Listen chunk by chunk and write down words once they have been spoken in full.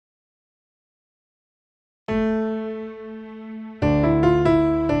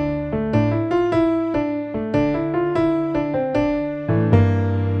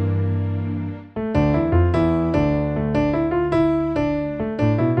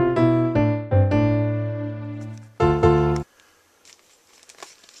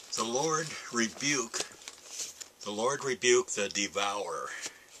rebuke the devourer.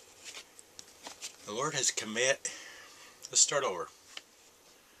 The Lord has let's start over.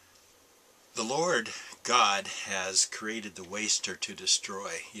 The Lord God has created the waster to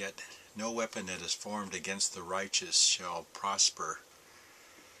destroy, yet no weapon that is formed against the righteous shall prosper.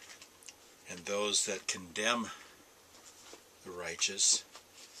 And those that condemn the righteous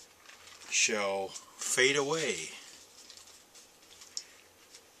shall fade away.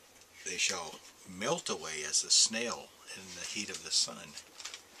 They shall melt away as a snail in the heat of the sun.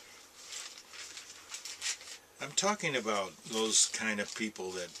 I'm talking about those kind of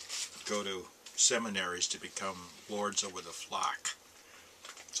people that go to seminaries to become lords over the flock,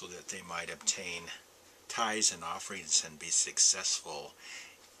 so that they might obtain tithes and offerings and be successful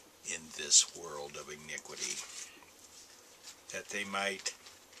in this world of iniquity. That they might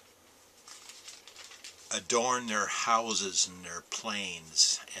adorn their houses and their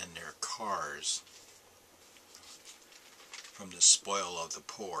planes and their cars from the spoil of the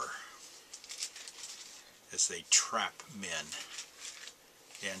poor, as they trap men.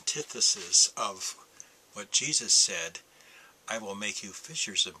 The antithesis of what Jesus said, I will make you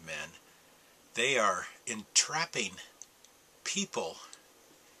fishers of men. They are entrapping people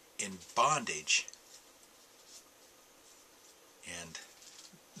in bondage, and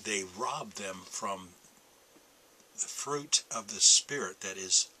they rob them from the fruit of the Spirit that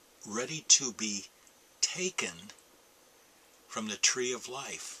is ready to be taken from the tree of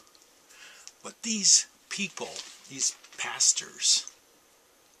life. But these people, these pastors,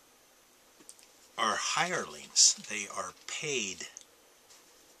 are hirelings. They are paid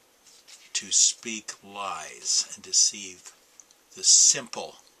to speak lies and deceive the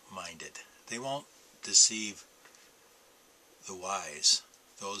simple-minded. They won't deceive the wise,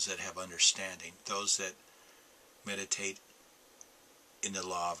 those that have understanding, those that meditate in the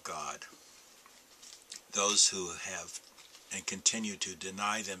law of God, those who have and continue to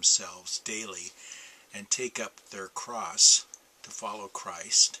deny themselves daily and take up their cross to follow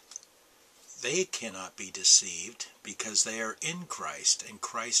Christ. They cannot be deceived because they are in Christ, and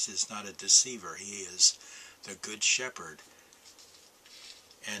Christ is not a deceiver. He is the Good Shepherd.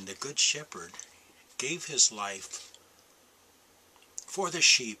 And the Good Shepherd gave his life for the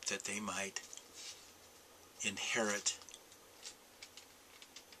sheep that they might inherit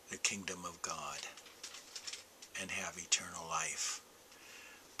the kingdom of God and have eternal life.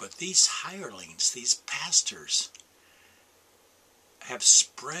 But these hirelings, these pastors, have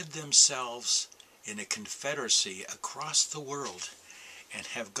spread themselves in a confederacy across the world and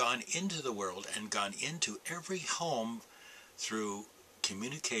have gone into the world and gone into every home through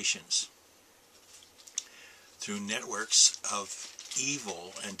communications, through networks of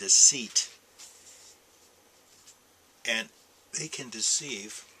evil and deceit. And they can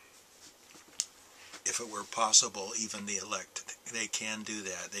deceive, if it were possible, even the elect. They can do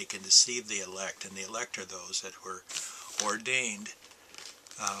that. They can deceive the elect, and the elect are those that were ordained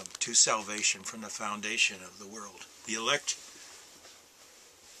to salvation from the foundation of the world. The elect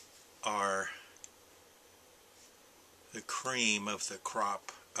are the cream of the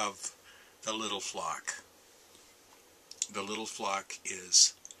crop of the little flock. The little flock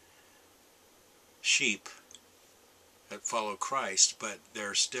is sheep that follow Christ, but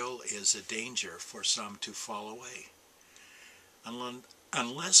there still is a danger for some to fall away.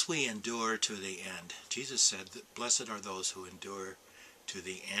 Unless we endure to the end. Jesus said that blessed are those who endure to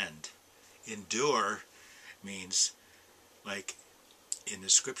the end. Endure means, like in the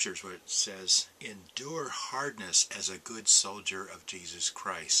scriptures where it says, endure hardness as a good soldier of Jesus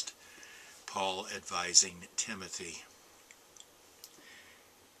Christ. Paul advising Timothy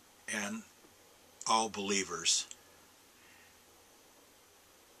and all believers.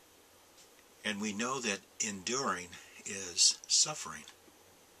 And we know that enduring is suffering.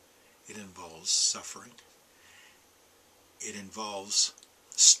 It involves suffering. It involves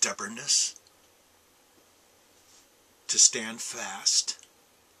stubbornness, to stand fast,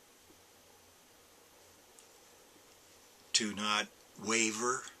 to not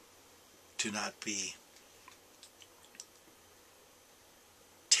waver, to not be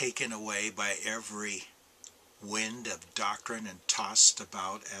taken away by every wind of doctrine and tossed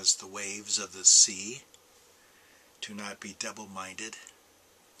about as the waves of the sea, to not be double-minded,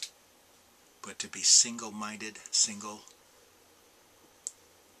 but to be single-minded,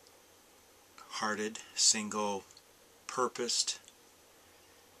 single-hearted, single-purposed,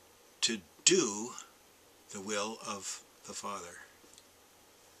 to do the will of the Father.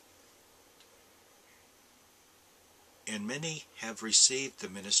 And many have received the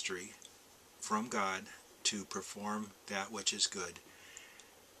ministry from God to perform that which is good,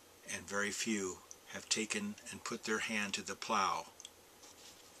 and very few have taken and put their hand to the plow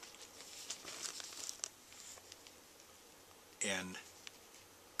and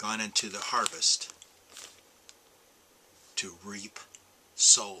gone into the harvest to reap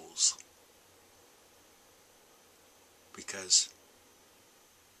souls. Because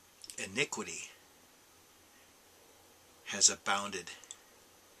iniquity has abounded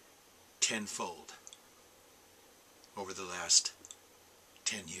tenfold over the last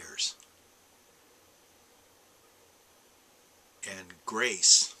 10 years. And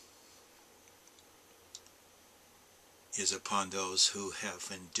grace is upon those who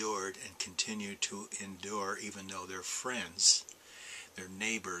have endured and continue to endure, even though their friends, their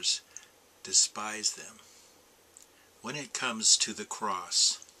neighbors, despise them. When it comes to the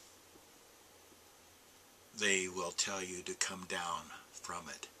cross, they will tell you to come down from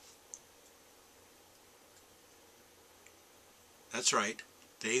it. That's right.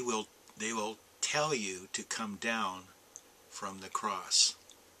 They will tell you to come down from the cross.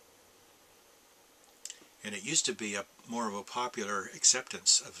 And it used to be more of a popular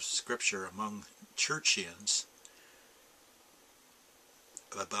acceptance of Scripture among churchians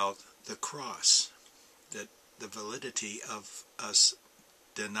about the cross, that the validity of us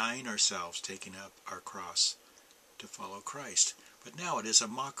denying ourselves, taking up our cross to follow Christ. But now it is a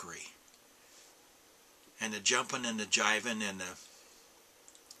mockery. And the jumping and the jiving and the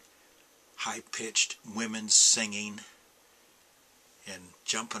high-pitched women singing and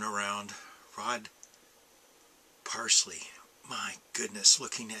jumping around. Rod Parsley, my goodness,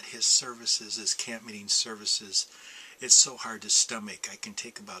 looking at his services, his camp meeting services, it's so hard to stomach. I can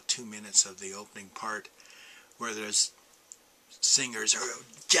take about 2 minutes of the opening part where there's singers are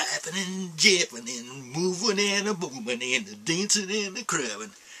jiving and jipping and moving and a booming and dancing and a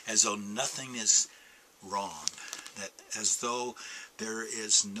crabbing, as though nothing is wrong, that as though there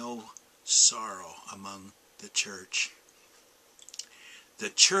is no sorrow among the church. The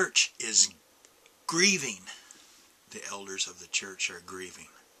church is grieving. The elders of the church are grieving.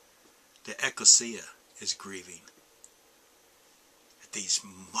 The EKKLESIA is grieving. These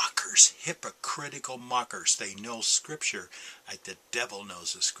mockers, hypocritical mockers, they know Scripture like the devil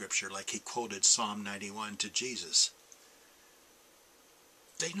knows the Scripture, like he quoted Psalm 91 to Jesus.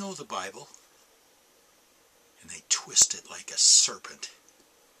 They know the Bible, and they twist it like a serpent.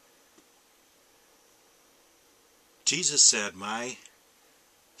 Jesus said, my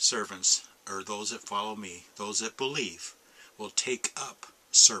servants, or those that follow me, those that believe, will take up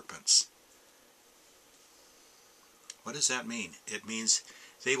serpents. What does that mean? It means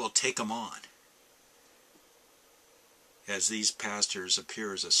they will take them on. As these pastors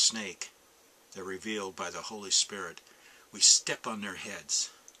appear as a snake, they're revealed by the Holy Spirit. We step on their heads.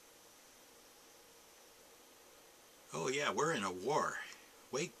 Oh yeah, we're in a war.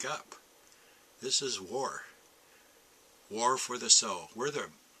 Wake up. This is war. War for the soul. We're the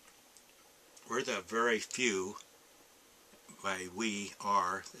very few, by we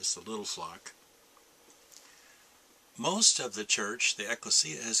are, it's the little flock. Most of the church, the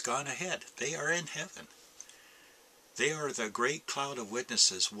ecclesia, has gone ahead. They are in heaven. They are the great cloud of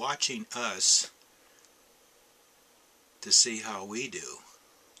witnesses watching us to see how we do.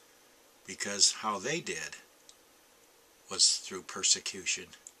 Because how they did was through persecution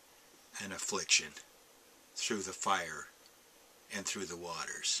and affliction, through the fire and through the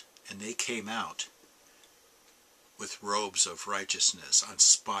waters. And they came out with robes of righteousness,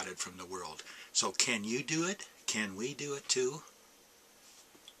 unspotted from the world. So can you do it? Can we do it too?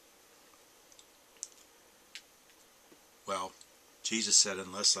 Well, Jesus said,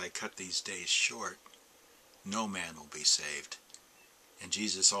 unless I cut these days short, no man will be saved. And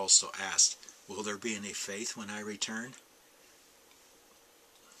Jesus also asked, will there be any faith when I return?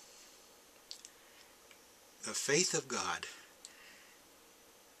 The faith of God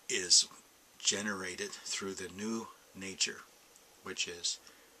is generated through the new nature, which is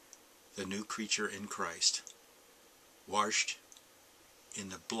the new creature in Christ, washed in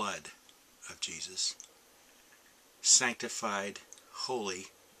the blood of Jesus, sanctified, holy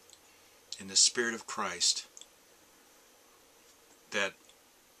in the Spirit of Christ, that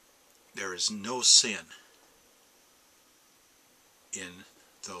there is no sin in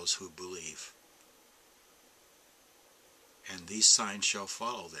those who believe. And these signs shall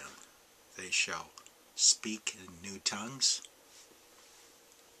follow them. They shall speak in new tongues.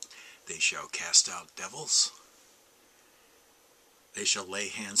 They shall cast out devils. They shall lay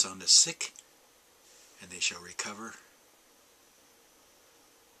hands on the sick, and they shall recover.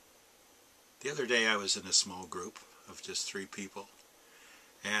 The other day I was in a small group of just 3 people,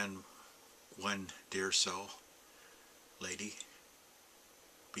 and one dear soul, lady,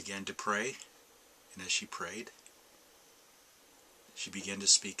 began to pray, and as she prayed, she began to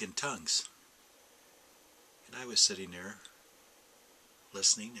speak in tongues. And I was sitting there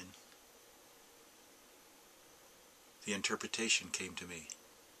listening, and the interpretation came to me.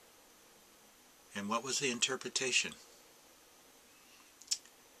 And what was the interpretation?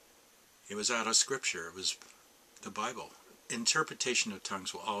 It was out of Scripture. It was the Bible. Interpretation of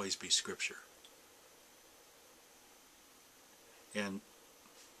tongues will always be Scripture. And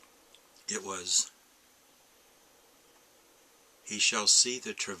it was, "He shall see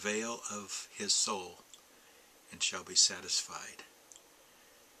the travail of his soul and shall be satisfied."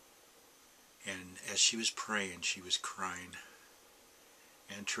 And as she was praying, she was crying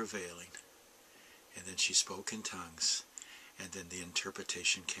and travailing. And then she spoke in tongues, and then the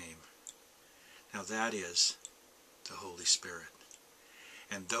interpretation came. Now that is the Holy Spirit.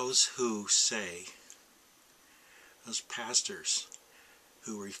 And those who say, those pastors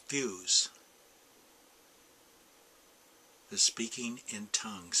who refuse the speaking in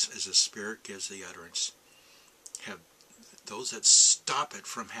tongues as the Spirit gives the utterance, have those that stop it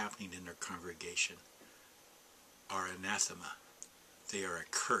from happening in their congregation are anathema. They are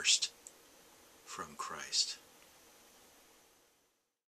accursed from Christ.